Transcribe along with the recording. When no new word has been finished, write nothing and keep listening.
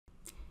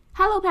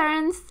Hello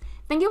parents!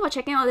 Thank you for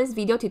checking out this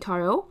video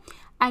tutorial.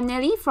 I'm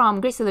Nelly from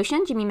Great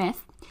Solution PSLE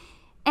Math.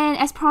 And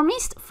as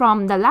promised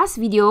from the last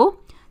video,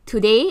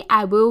 today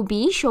I will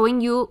be showing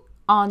you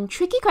on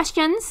tricky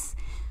questions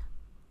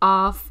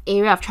of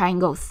area of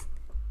triangles.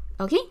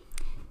 Okay?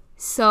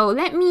 So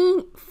let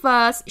me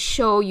first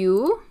show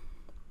you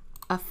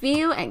a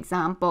few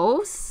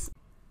examples.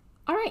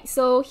 Alright,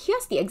 so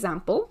here's the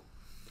example.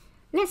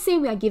 Let's say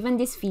we are given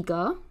this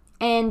figure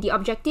and the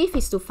objective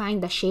is to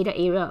find the shaded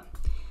area.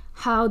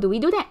 How do we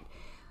do that?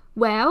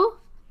 Well,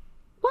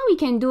 what we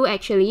can do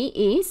actually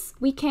is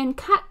we can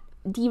cut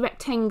the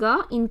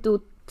rectangle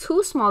into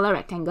two smaller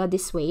rectangles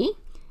this way.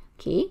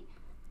 Okay,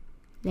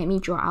 let me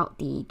draw out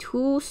the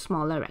two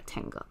smaller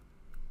rectangles.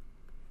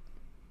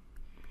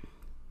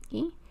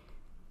 Okay,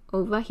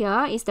 over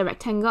here is the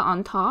rectangle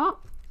on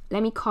top.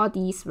 Let me call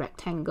this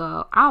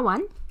rectangle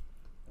R1.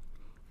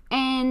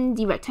 And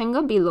the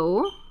rectangle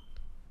below,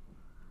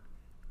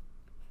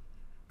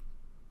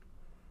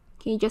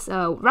 okay, just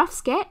a rough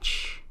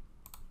sketch.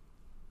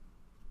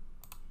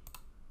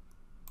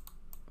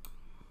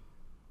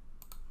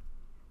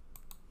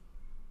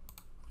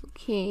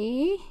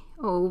 Okay,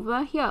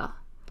 over here,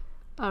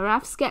 a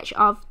rough sketch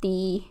of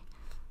the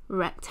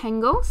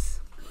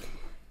rectangles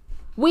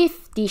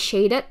with the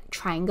shaded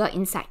triangle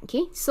inside.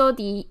 Okay, so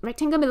the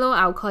rectangle below,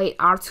 I'll call it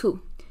R2.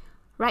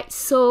 Right,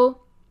 so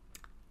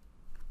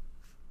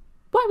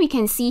what we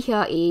can see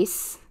here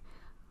is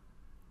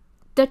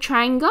the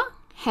triangle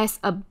has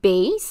a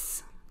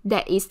base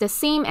that is the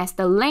same as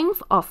the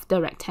length of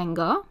the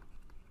rectangle.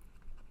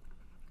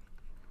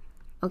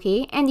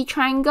 Okay, and the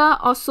triangle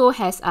also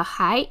has a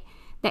height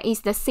that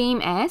is the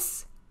same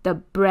as the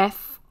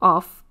breadth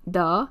of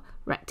the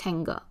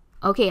rectangle.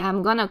 Okay,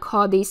 I'm gonna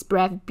call this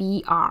breadth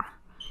BR.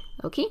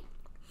 Okay,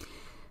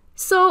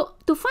 so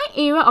to find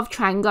area of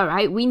triangle,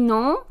 right, we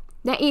know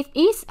that it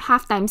is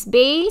half times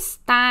base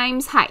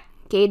times height.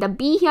 Okay, the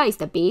B here is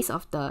the base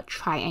of the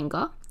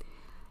triangle.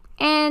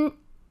 And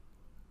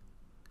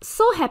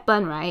so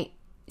happen, right,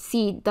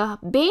 see, the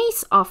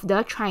base of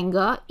the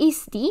triangle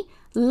is the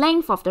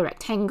length of the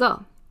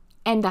rectangle.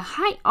 And the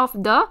height of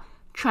the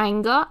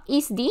triangle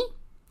is the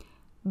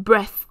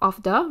breadth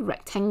of the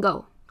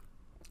rectangle.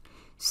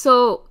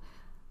 So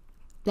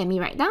let me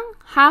write down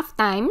half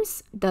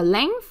times the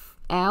length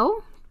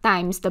L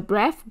times the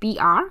breadth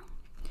BR.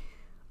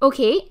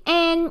 Okay,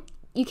 and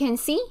you can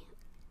see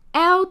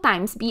L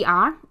times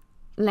BR,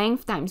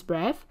 length times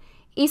breadth,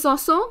 is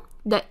also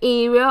the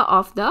area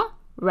of the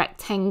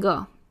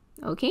rectangle.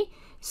 Okay,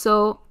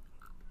 so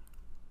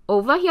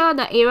over here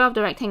the area of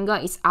the rectangle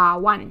is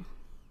R1.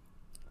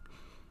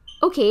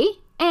 Okay,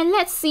 and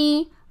let's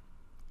see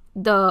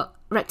the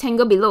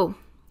rectangle below.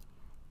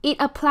 It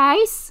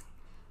applies,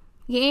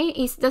 okay,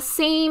 it's the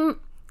same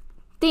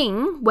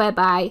thing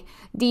whereby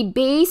the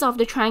base of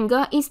the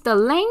triangle is the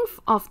length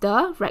of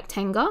the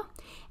rectangle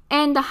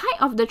and the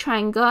height of the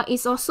triangle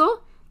is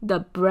also the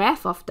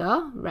breadth of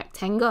the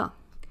rectangle.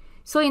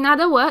 So in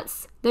other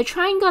words, the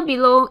triangle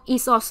below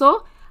is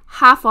also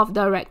half of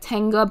the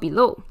rectangle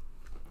below.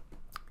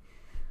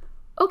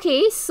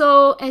 Okay,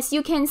 so as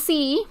you can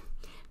see,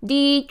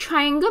 the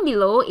triangle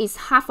below is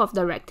half of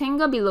the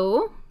rectangle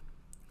below,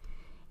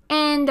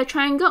 and the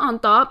triangle on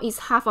top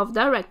is half of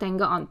the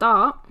rectangle on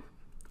top.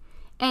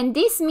 And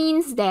this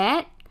means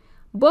that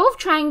both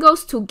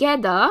triangles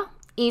together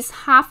is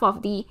half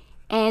of the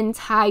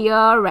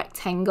entire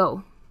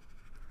rectangle.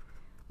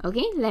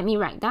 Okay, let me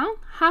write down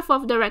half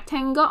of the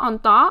rectangle on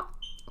top,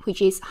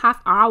 which is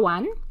half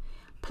R1,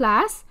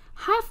 plus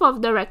half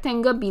of the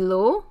rectangle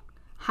below,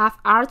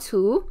 half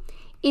R2,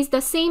 is the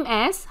same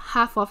as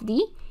half of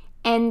the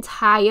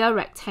entire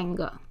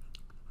rectangle.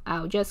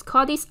 I'll just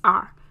call this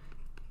R.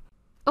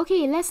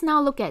 Okay, let's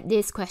now look at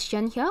this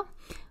question here.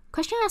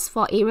 Question asks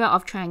for area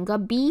of triangle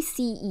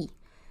BCE.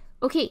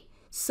 Okay,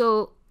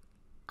 so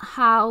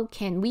how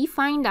can we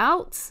find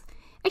out?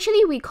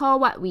 Actually, recall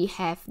what we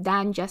have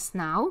done just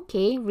now.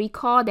 Okay,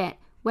 recall that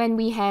when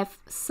we have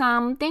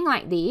something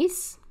like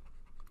this,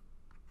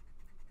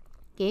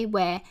 okay,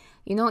 where,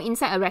 you know,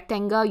 inside a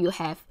rectangle you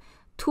have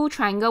two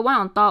triangles, one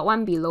on top,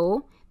 one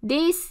below,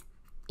 this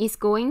is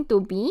going to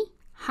be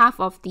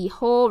half of the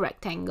whole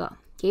rectangle.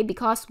 Okay,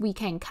 because we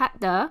can cut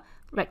the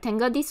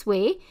rectangle this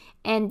way,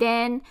 and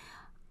then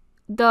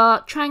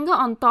the triangle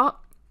on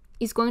top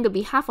is going to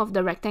be half of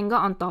the rectangle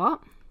on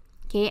top.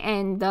 Okay,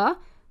 and the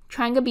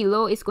triangle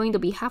below is going to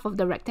be half of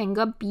the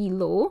rectangle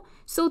below.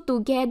 So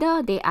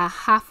together they are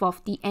half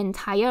of the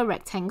entire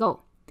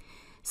rectangle.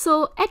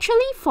 So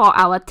actually for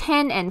our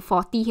 10 and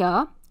 40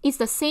 here, it's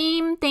the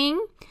same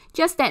thing,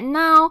 just that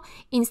now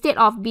instead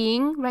of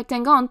being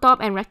rectangle on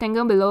top and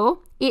rectangle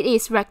below, it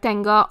is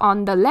rectangle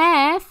on the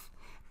left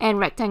and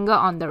rectangle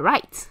on the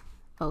right.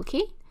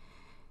 Okay,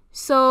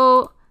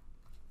 so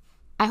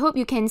I hope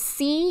you can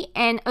see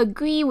and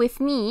agree with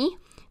me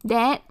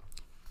that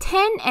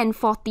 10 and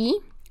 40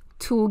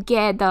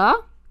 together,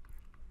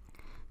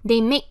 they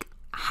make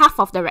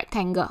half of the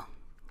rectangle,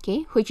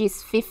 okay, which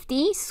is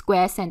 50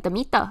 square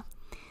centimeter.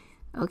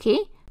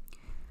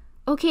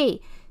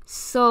 Okay,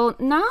 so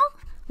now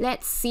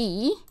let's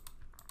see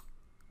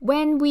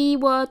when we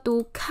were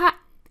to cut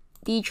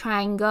the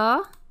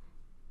triangle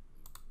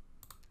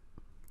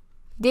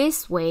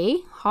this way,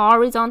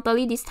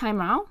 horizontally this time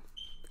round,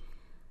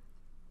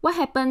 what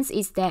happens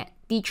is that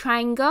the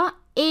triangle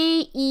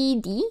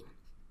AED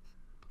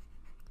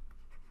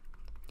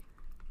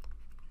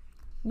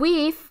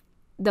with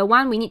the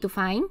one we need to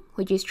find,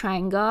 which is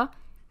triangle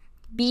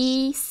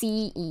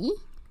BCE,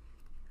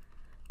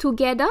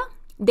 together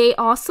they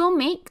also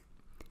make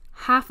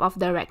half of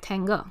the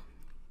rectangle,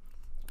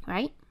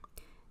 right?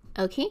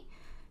 Okay,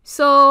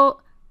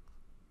 so,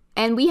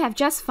 and we have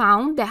just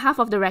found that half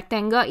of the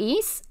rectangle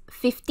is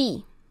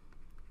 50.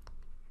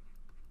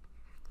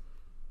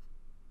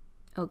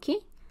 Okay,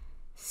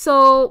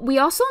 so we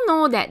also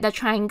know that the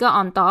triangle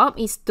on top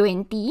is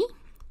 20.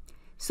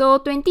 So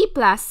 20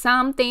 plus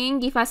something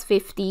give us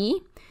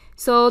 50.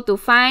 So to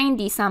find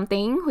the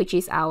something, which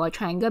is our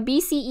triangle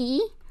BCE,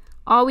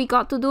 all we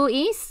got to do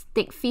is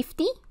take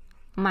 50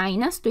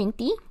 minus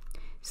 20.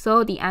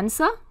 So the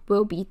answer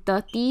will be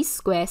 30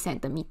 square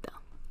centimeter.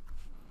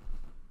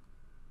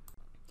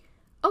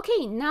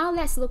 Okay, now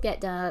let's look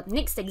at the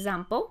next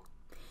example.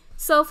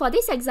 So for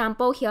this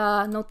example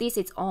here, notice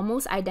it's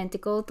almost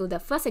identical to the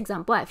first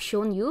example I've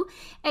shown you,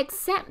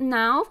 except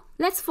now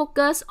let's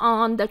focus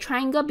on the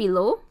triangle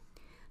below.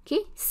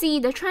 Okay, see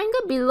the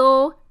triangle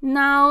below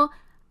now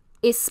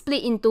is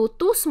split into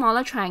two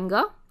smaller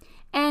triangles,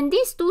 and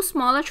these two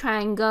smaller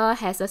triangles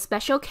has a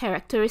special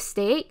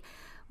characteristic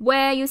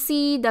where you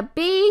see the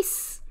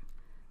base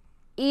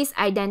is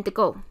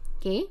identical.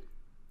 Okay,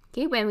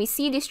 when we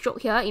see this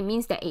stroke here, it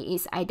means that it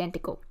is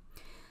identical.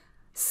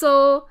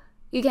 So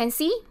you can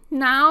see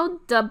now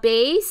the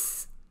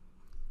base,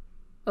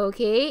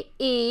 okay,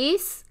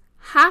 is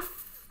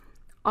half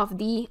of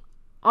the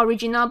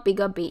original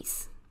bigger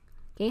base.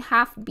 Okay,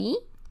 half B.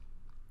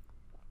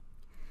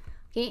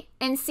 Okay,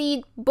 and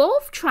see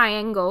both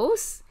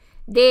triangles,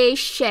 they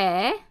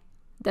share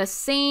the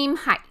same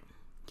height.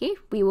 Okay,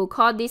 we will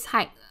call this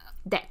height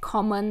that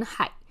common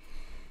height.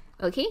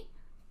 Okay,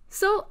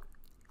 so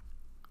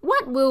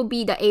what will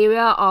be the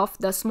area of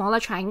the smaller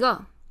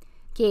triangle?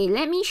 Okay,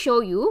 let me show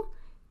you.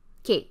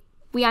 Okay,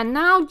 we are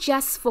now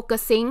just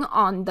focusing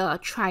on the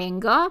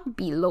triangle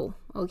below.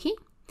 Okay,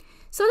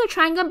 so the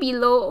triangle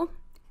below,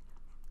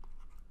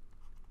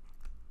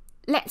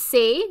 let's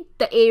say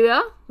the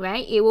area,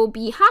 right, it will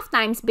be half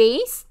times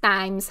base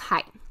times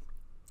height.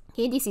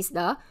 Okay, this is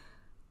the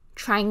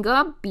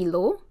triangle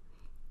below,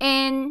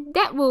 and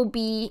that will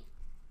be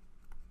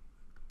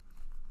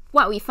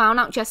what we found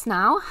out just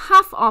now,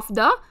 half of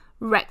the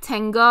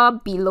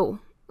rectangle below,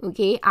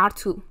 okay,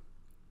 R2.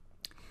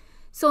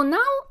 So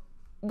now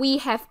we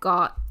have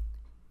got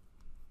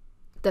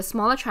the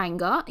smaller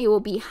triangle. It will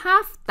be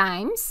half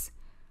times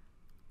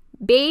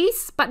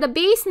base, but the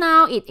base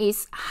now it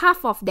is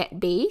half of that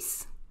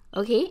base,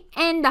 okay,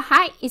 and the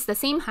height is the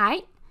same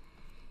height.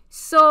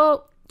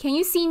 So can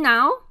you see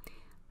now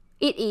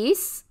it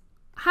is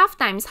half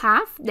times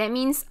half, that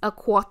means a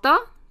quarter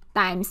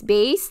times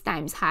base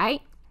times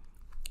height.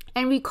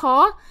 And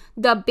recall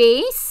the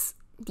base,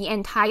 the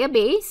entire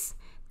base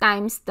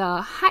times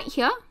the height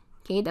here,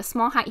 okay, the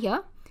small height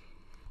here,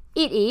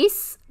 it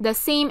is the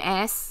same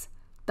as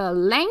the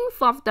length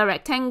of the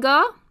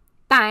rectangle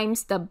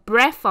times the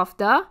breadth of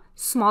the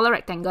smaller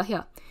rectangle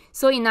here.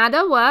 So in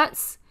other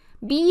words,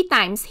 B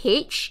times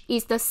H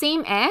is the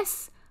same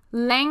as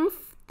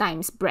length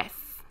times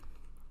breadth,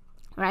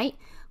 right?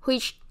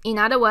 Which in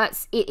other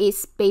words, it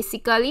is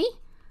basically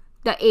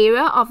the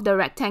area of the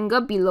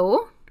rectangle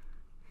below.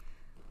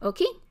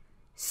 Okay,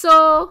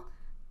 so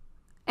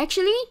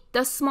actually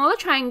the smaller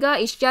triangle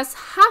is just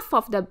half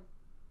of the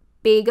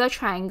bigger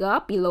triangle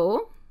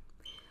below,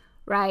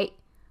 right?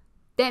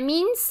 That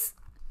means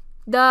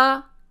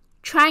the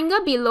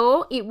triangle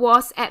below, it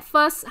was at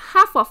first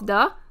half of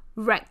the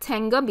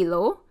rectangle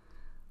below.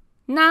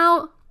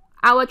 Now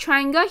our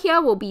triangle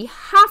here will be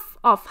half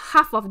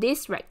of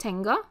this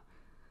rectangle.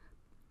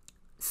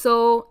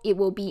 So it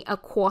will be a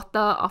quarter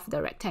of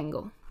the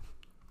rectangle.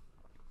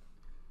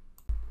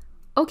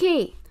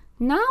 Okay,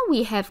 now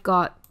we have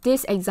got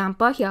this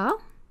example here.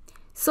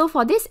 So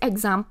for this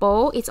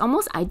example, it's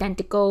almost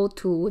identical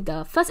to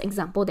the first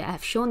example that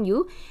I've shown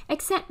you,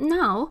 except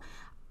now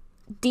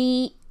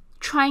the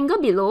triangle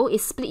below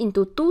is split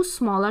into two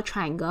smaller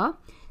triangles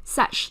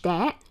such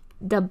that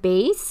the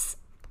base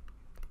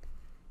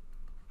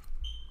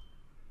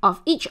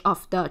of each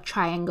of the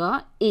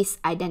triangle is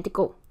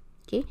identical.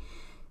 Okay,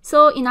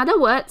 so in other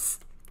words,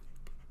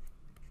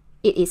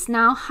 it is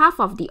now half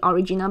of the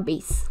original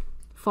base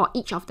for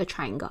each of the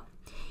triangle.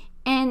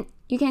 And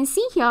you can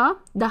see here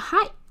the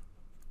height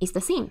is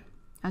the same.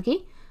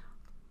 Okay,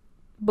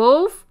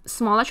 both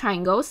smaller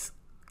triangles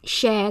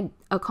share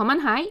a common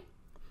height,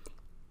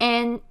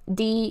 and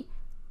the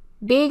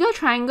bigger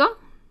triangle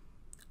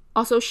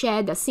also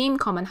share the same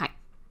common height.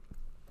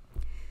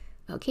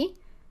 Okay,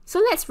 so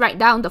let's write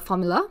down the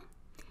formula.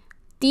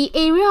 The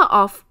area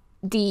of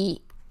the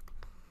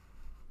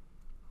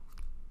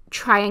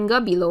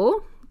triangle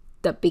below,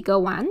 the bigger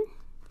one,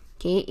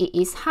 okay, it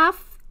is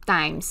half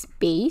times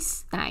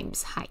base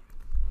times height.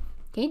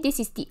 Okay, this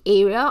is the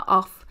area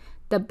of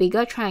the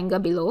bigger triangle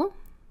below.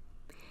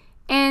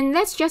 And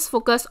let's just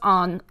focus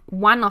on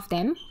one of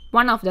them,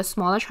 one of the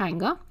smaller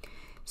triangle.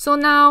 So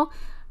now,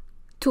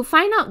 to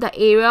find out the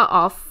area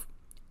of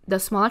the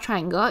smaller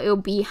triangle, it will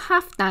be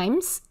half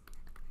base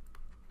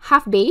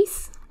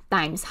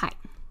times height.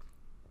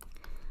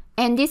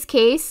 In this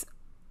case,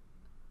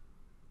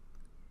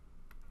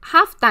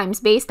 half times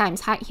base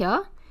times height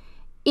here,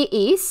 it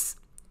is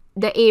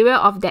the area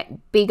of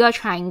that bigger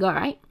triangle,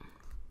 right?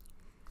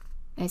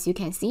 As you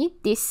can see,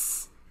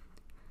 this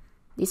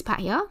part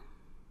here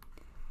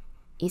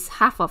is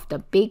half of the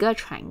bigger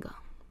triangle.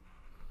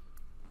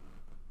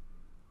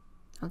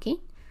 Okay,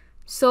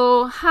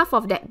 so half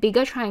of that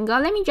bigger triangle,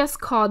 let me just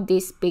call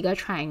this bigger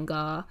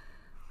triangle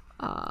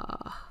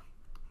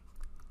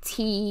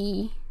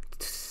T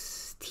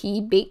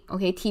big,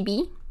 okay,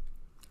 TB.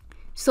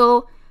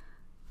 So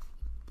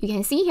you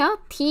can see here,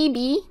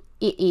 TB,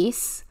 it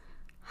is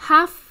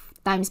half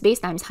times base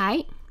times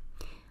height,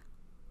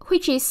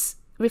 which is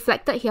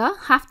reflected here,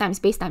 half times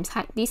base times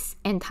height. This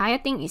entire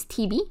thing is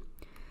TB.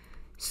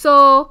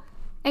 So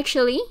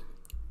actually,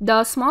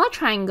 the smaller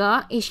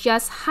triangle is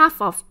just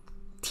half of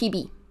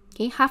TB,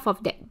 okay, half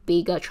of that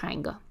bigger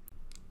triangle.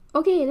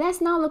 Okay, let's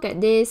now look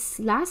at this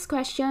last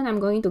question I'm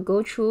going to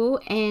go through,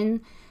 and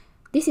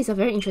this is a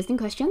very interesting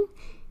question.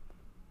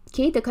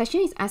 Okay, the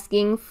question is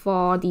asking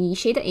for the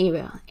shaded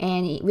area,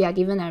 and we are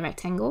given a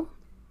rectangle.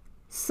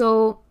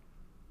 So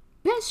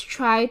let's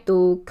try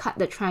to cut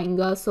the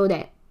triangle so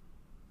that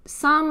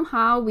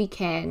somehow we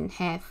can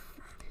have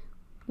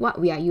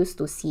what we are used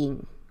to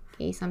seeing.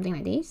 Okay, something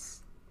like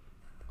this.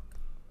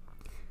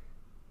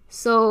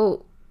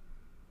 So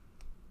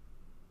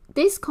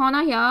this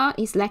corner here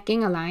is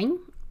lacking a line.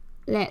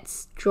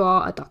 Let's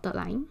draw a dotted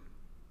line.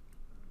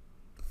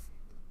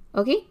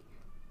 Okay,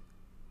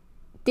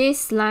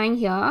 this line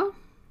here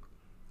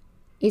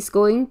is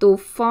going to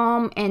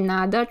form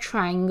another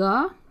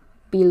triangle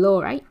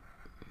below, right?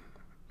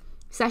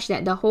 Such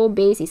that the whole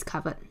base is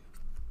covered.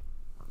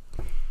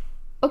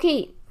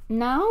 Okay,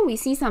 now we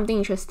see something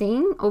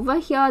interesting. Over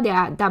here, there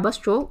are double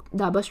stroke,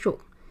 double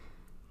stroke.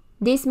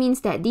 This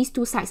means that these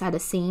two sides are the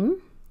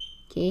same.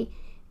 Okay,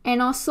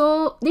 and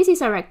also this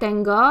is a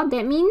rectangle.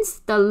 That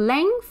means the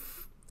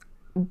length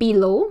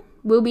below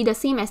will be the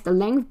same as the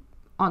length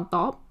on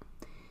top.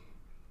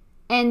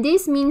 And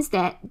this means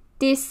that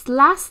this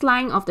last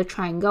line of the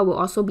triangle will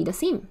also be the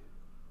same.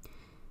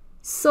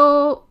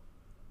 So,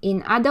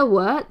 in other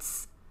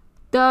words,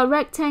 the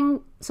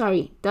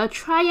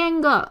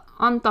triangle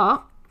on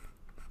top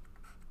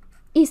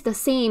is the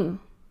same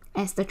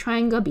as the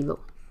triangle below.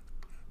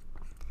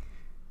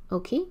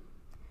 Okay,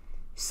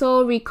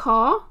 so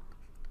recall,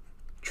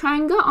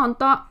 triangle on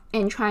top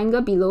and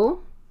triangle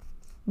below,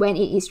 when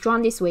it is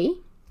drawn this way,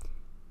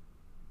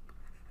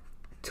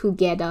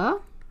 together,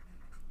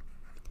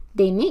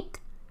 they make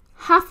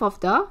half of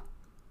the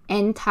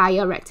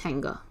entire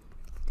rectangle.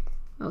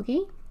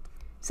 Okay,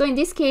 so in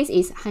this case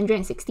it's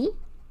 160.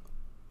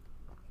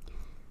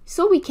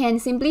 So we can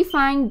simply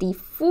find the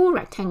full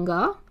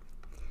rectangle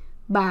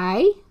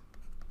by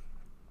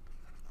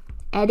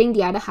adding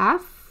the other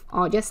half,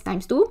 or just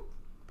times 2.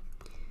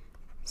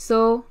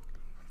 So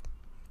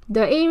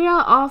the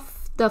area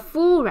of the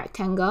full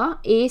rectangle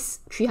is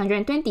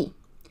 320.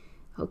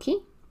 Okay,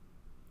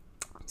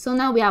 so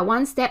now we are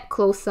one step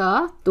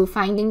closer to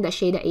finding the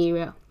shaded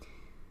area.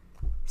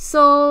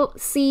 So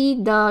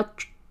see the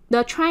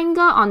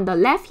triangle on the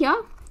left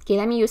here. Okay,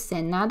 let me use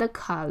another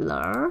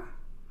color.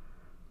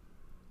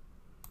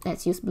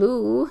 Let's use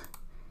blue.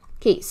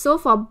 Okay, so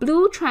for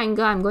blue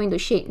triangle, I'm going to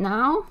shade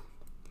now.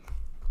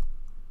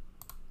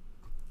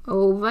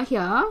 Over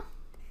here.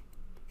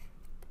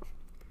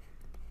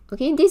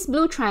 Okay, this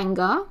blue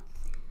triangle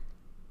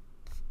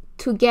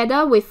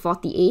together with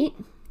 48.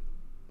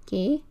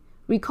 Okay,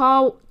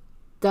 recall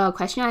the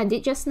question I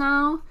did just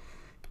now.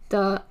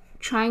 The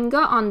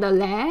triangle on the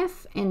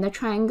left and the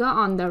triangle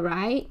on the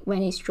right,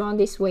 when it's drawn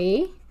this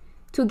way,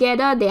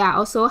 together they are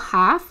also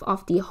half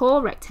of the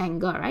whole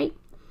rectangle, right?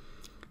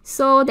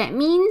 So that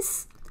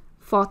means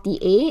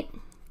 48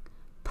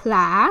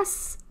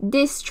 plus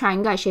this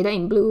triangle I shaded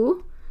in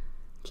blue.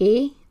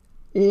 Okay,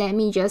 let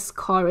me just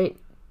call it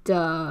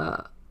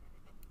the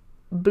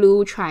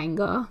blue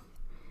triangle.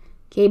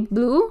 Okay,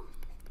 blue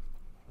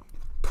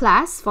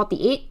plus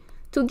 48.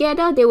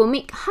 Together, they will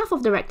make half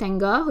of the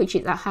rectangle, which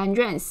is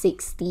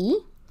 160.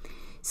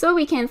 So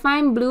we can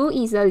find blue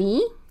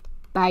easily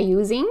by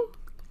using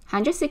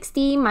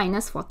 160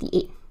 minus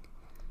 48.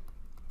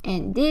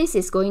 And this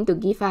is going to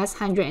give us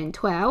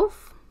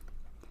 112.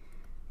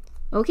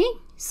 Okay,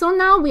 so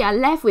now we are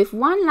left with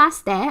one last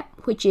step,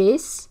 which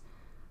is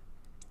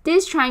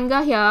this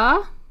triangle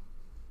here.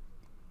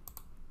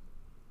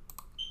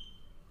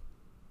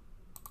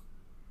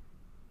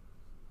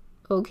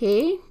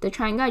 Okay, the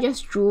triangle I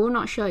just drew,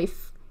 not sure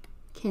if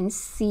you can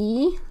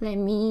see. Let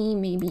me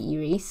maybe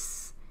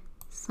erase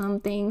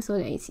something so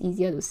that it's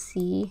easier to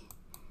see.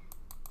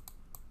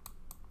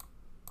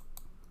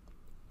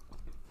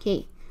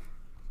 Okay.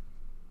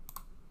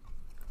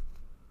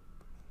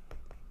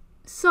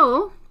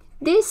 So,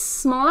 this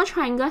smaller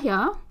triangle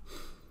here,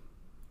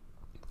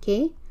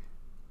 okay,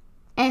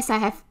 as I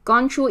have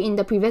gone through in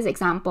the previous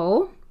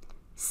example,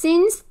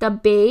 since the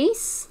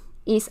base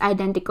is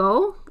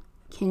identical,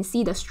 you can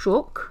see the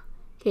stroke.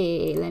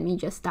 Okay, let me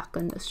just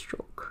darken the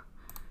stroke.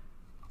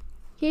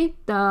 Okay,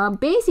 the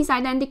base is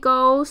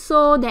identical,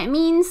 so that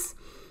means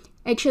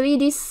actually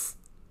this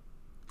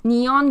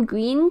neon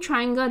green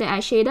triangle that I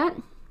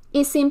shaded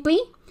is simply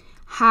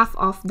half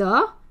of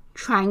the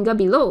triangle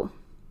below.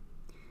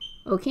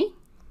 Okay,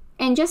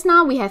 and just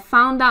now we have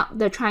found out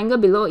the triangle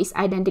below is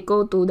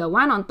identical to the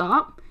one on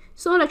top,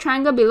 so the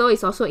triangle below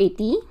is also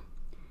 80.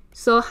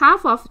 So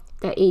half of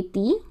the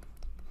 80,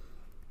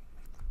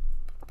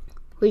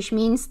 which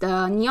means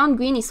the neon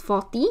green is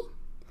 40.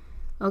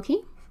 Okay,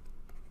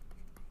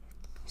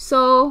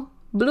 so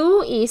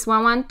blue is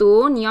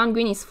 112, neon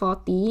green is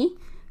 40.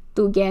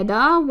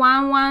 Together,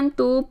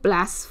 112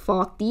 plus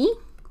 40,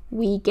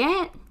 we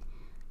get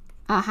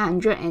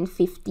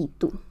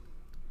 152.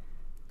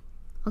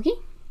 Okay,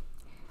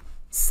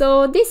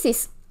 so this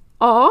is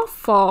all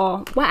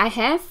for what I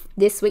have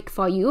this week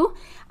for you.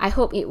 I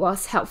hope it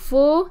was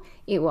helpful.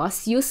 It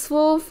was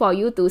useful for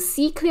you to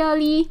see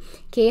clearly,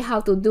 okay, how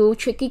to do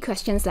tricky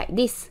questions like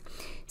this.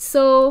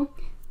 So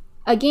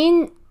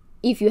again,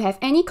 if you have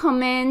any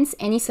comments,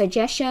 any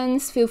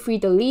suggestions, feel free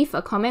to leave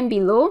a comment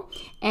below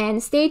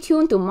and stay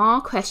tuned to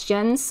more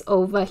questions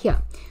over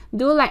here.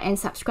 Do like and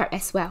subscribe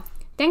as well.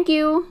 Thank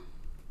you.